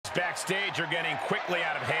backstage are getting quickly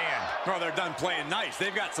out of hand. Oh, they're done playing nice.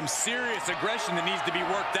 They've got some serious aggression that needs to be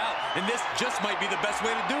worked out, and this just might be the best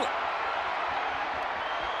way to do it.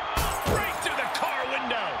 Right through the car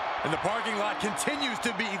window. And the parking lot continues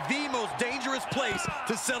to be the most dangerous place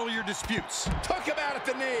to settle your disputes. Took him out at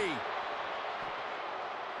the knee.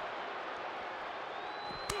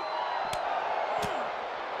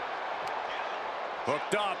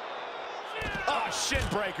 Hooked up. Oh, shin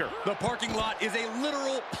breaker. The parking lot is a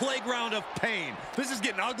literal playground of pain. This is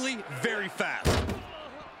getting ugly very fast.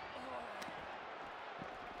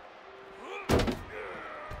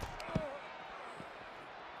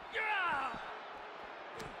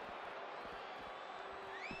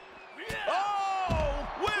 Oh,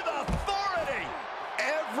 with authority.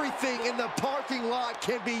 Everything in the parking lot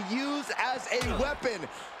can be used as a weapon.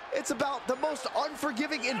 It's about the most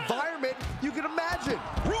unforgiving environment you can imagine.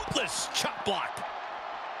 Ruthless chop block.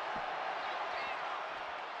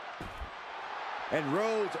 And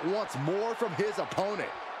Rhodes wants more from his opponent.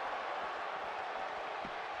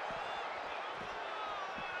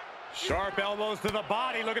 Sharp elbows to the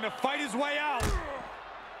body, looking to fight his way out.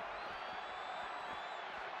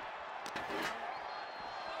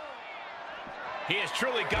 He has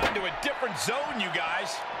truly gone to a different zone, you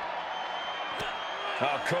guys.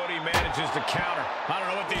 Oh, Cody manages to counter. I don't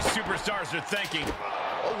know what these superstars are thinking.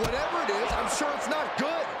 Whatever it is, I'm sure it's not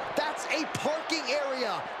good. That's a parking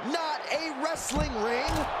area, not a wrestling ring.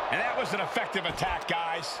 And that was an effective attack,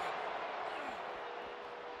 guys.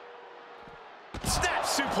 Snap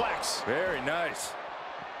suplex. Very nice.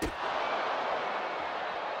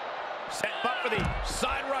 Set up for the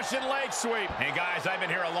side Russian leg sweep. Hey, guys, I've been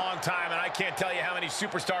here a long time, and I can't tell you how many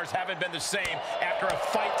superstars haven't been the same after a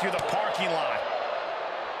fight through the parking lot.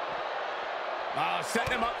 Oh,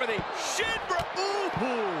 setting him up for the shin break.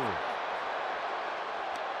 Ooh.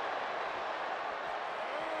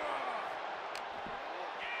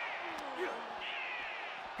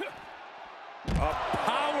 A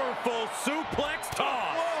powerful suplex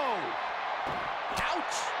toss. Whoa.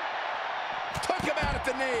 Ouch. Took him out at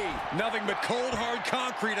the knee. Nothing but cold, hard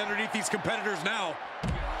concrete underneath these competitors now.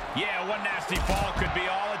 Yeah, one nasty fall could be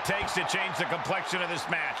all it takes to change the complexion of this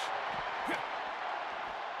match.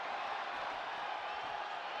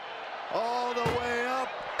 All the way up,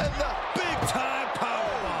 and the Big-time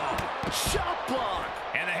powerbomb. shot block.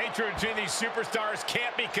 And the hatred between these superstars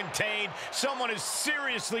can't be contained. Someone is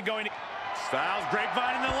seriously going to... Styles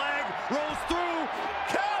grapevine in the leg, rolls through.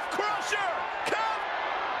 Calf crusher! Calf!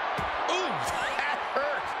 Ooh, that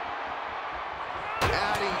hurt.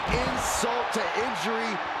 Adding insult to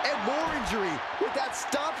injury and more injury with that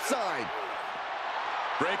stop sign.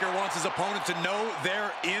 Breaker wants his opponent to know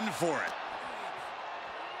they're in for it.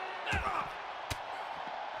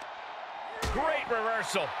 Great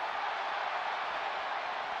reversal.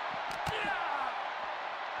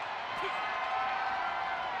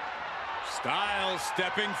 Styles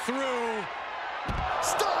stepping through.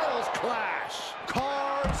 Styles clash.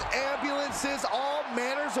 Cars, ambulances, all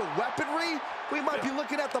manners of weaponry. We might be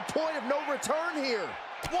looking at the point of no return here.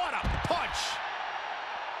 What a punch.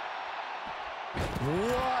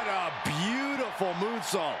 What a beautiful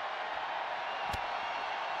moonsault.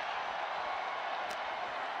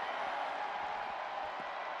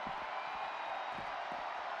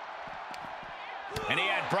 And he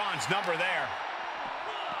had Braun's number there.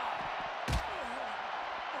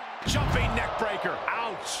 Jumping neck breaker.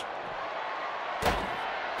 Ouch.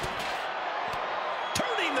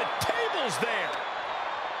 Turning the tables there.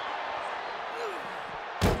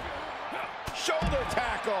 Shoulder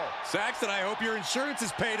tackle. Saxton, I hope your insurance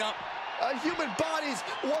is paid up. Human bodies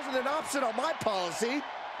wasn't an option on my policy.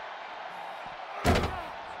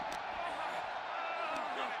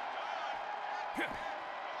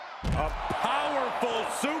 A powerful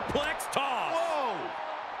suplex toss. Whoa.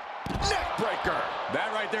 Neck breaker.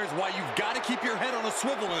 That right there is why you've got to keep your head on a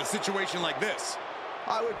swivel in a situation like this.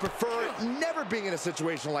 I would prefer never being in a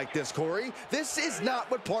situation like this, Corey. This is not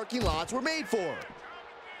what parking lots were made for.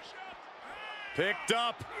 Picked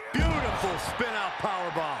up. Beautiful spin-out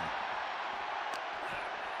powerbomb.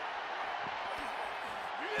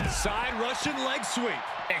 Side Russian leg sweep.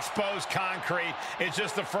 Exposed concrete is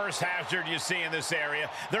just the first hazard you see in this area.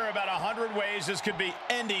 There are about 100 ways this could be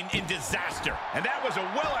ending in disaster. And that was a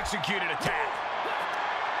well-executed attack.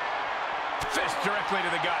 Fist directly to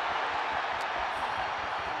the gut.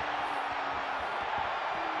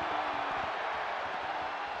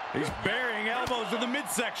 He's burying elbows to the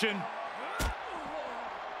midsection.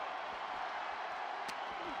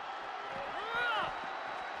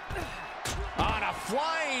 On a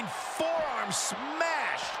flying forearm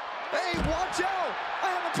smash. Hey, watch out!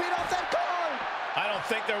 I haven't paid off that car! I don't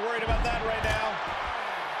think they're worried about that right now.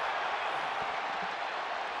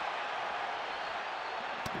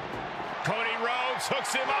 Cody Rhodes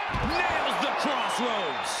hooks him up. Nails the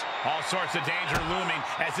crossroads. All sorts of danger looming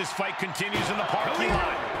as this fight continues in the parking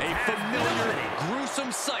lot. A familiar,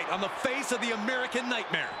 gruesome sight on the face of the American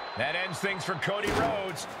Nightmare. That ends things for Cody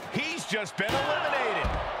Rhodes. He's just been eliminated.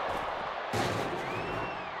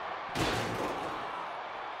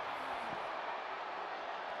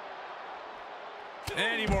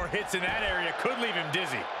 Any more hits in that area could leave him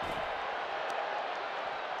dizzy.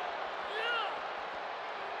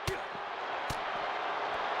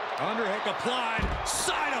 Underhook applied.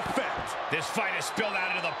 Side effect. This fight is spilled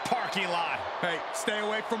out into the parking lot. Hey, stay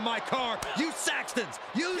away from my car. You Saxtons.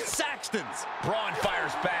 You Saxtons. Braun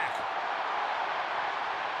fires back.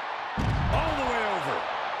 All the way over.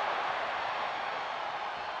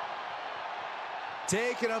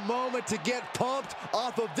 Taking a moment to get pumped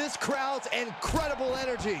off of this crowd's incredible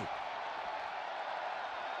energy.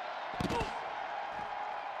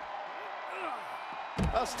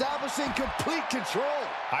 Establishing complete control.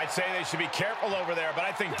 I'd say they should be careful over there, but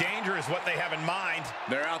I think danger is what they have in mind.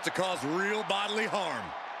 They're out to cause real bodily harm.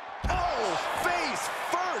 Oh, face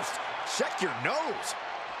first. Check your nose.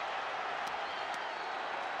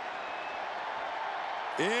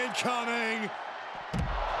 Incoming.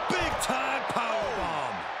 Big time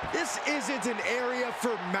powerbomb. This isn't an area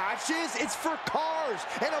for matches. It's for cars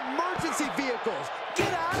and emergency vehicles.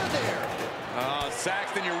 Get out of there.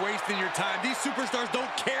 Saxton, you're wasting your time. These superstars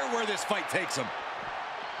don't care where this fight takes them.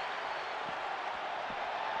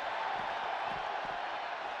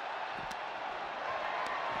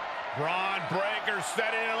 Braun Breaker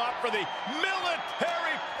setting him up for the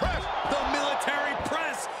military press. The military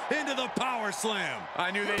press into the power slam.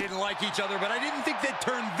 I knew they didn't like each other, but I didn't think they'd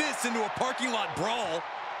turn this into a parking lot brawl.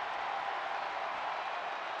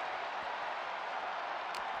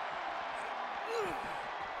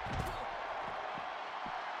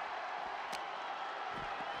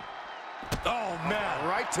 Oh, man.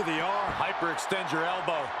 Right to the arm. Hyperextend your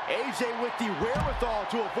elbow. AJ with the wherewithal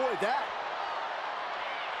to avoid that.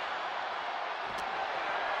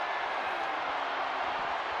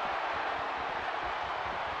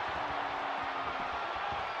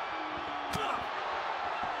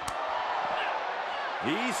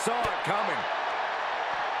 He saw it coming.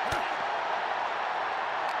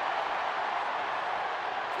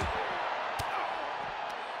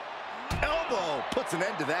 Elbow puts an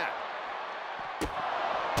end to that.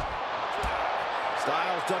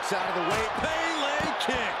 Styles ducks out of the way. Pele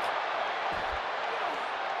kick.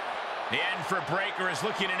 The end for Breaker is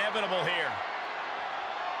looking inevitable here.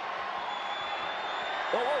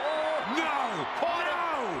 No!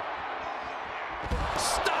 No!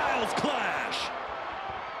 Styles clash.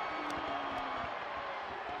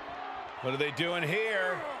 What are they doing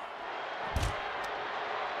here?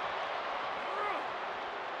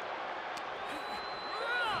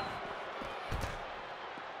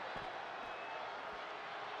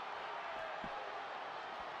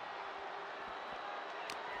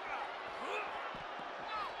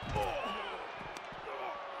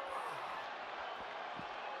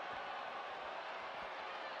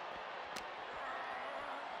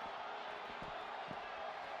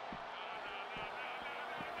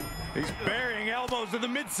 He's burying elbows in the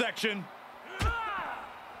midsection.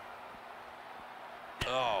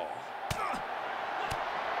 Oh.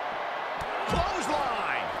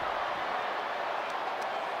 Clothesline.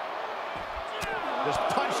 Just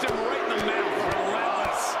punched him right in the mouth.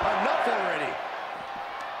 Relentless. Enough already.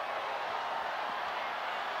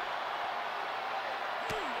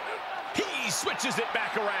 He switches it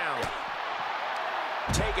back around.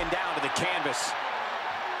 Taken down to the canvas.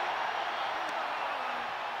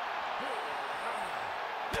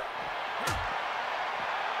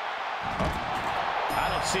 I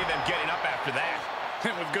don't see them getting up after that.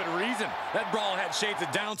 And with good reason. That brawl had shades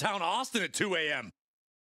of downtown Austin at 2 a.m.